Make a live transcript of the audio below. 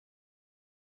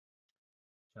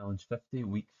Challenge 50,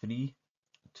 week 3,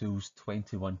 tools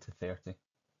 21 to 30.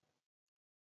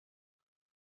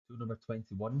 Tool number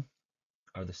 21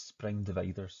 are the spring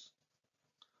dividers.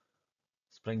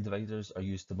 Spring dividers are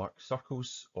used to mark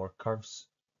circles or curves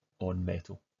on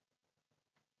metal.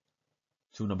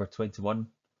 Tool number 21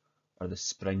 are the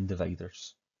spring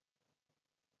dividers.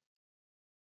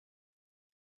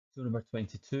 Tool number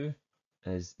 22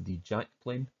 is the jack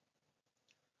plane.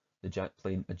 The jack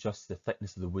plane adjusts the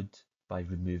thickness of the wood by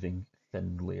removing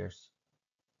thin layers.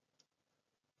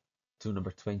 Tool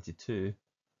number 22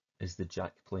 is the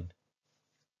jack plane.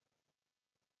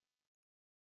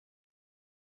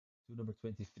 Tool number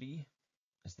 23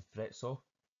 is the fret saw.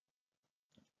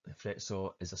 The fret saw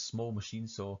is a small machine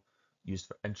saw used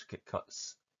for intricate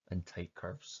cuts and tight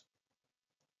curves.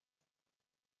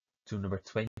 Tool number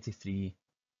 23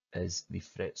 is the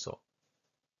fret saw.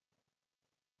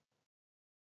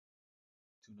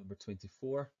 Tool number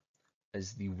 24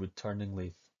 is the wood turning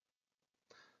lathe.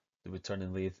 The wood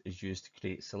turning lathe is used to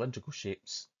create cylindrical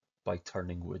shapes by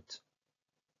turning wood.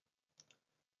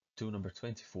 Tool number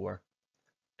 24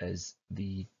 is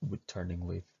the wood turning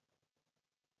lathe.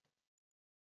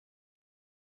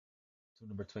 Tool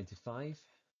number 25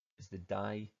 is the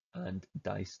die and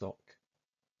die stock.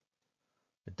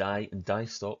 The die and die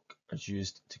stock is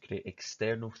used to create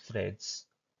external threads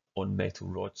on metal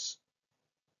rods.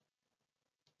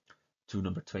 Tool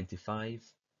number 25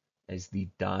 is the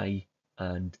die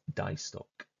and die stock.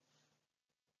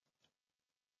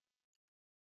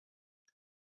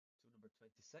 Tool number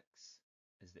 26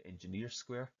 is the engineer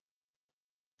square.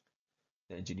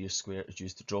 The engineer square is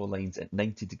used to draw lines at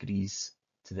 90 degrees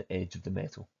to the edge of the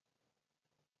metal.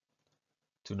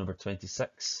 Tool number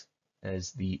 26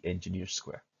 is the engineer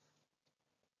square.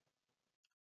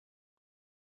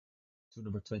 Tool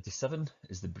number 27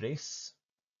 is the brace.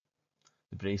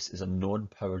 The brace is a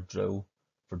non-powered drill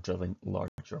for drilling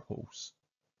larger holes.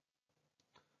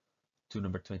 Tool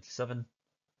number 27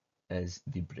 is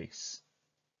the brace.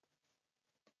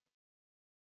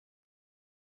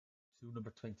 Tool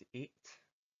number 28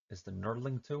 is the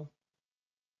knurling tool.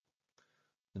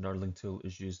 The knurling tool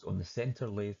is used on the center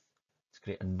lathe to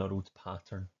create a knurled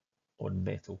pattern on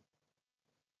metal.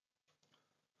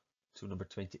 Tool number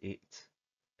 28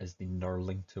 is the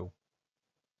knurling tool.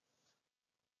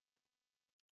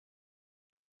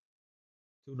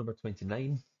 Tool number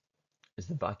 29 is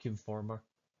the vacuum former.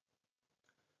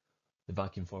 The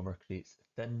vacuum former creates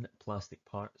thin plastic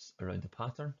parts around the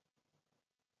pattern.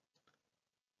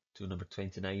 Tool number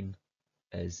 29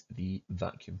 is the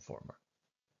vacuum former.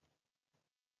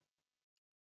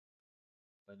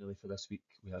 Finally, for this week,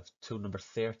 we have tool number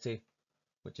 30,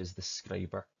 which is the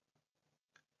scriber.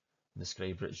 The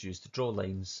scriber is used to draw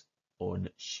lines on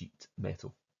sheet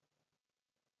metal.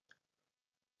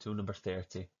 Tool number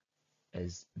 30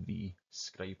 is the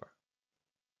scriber.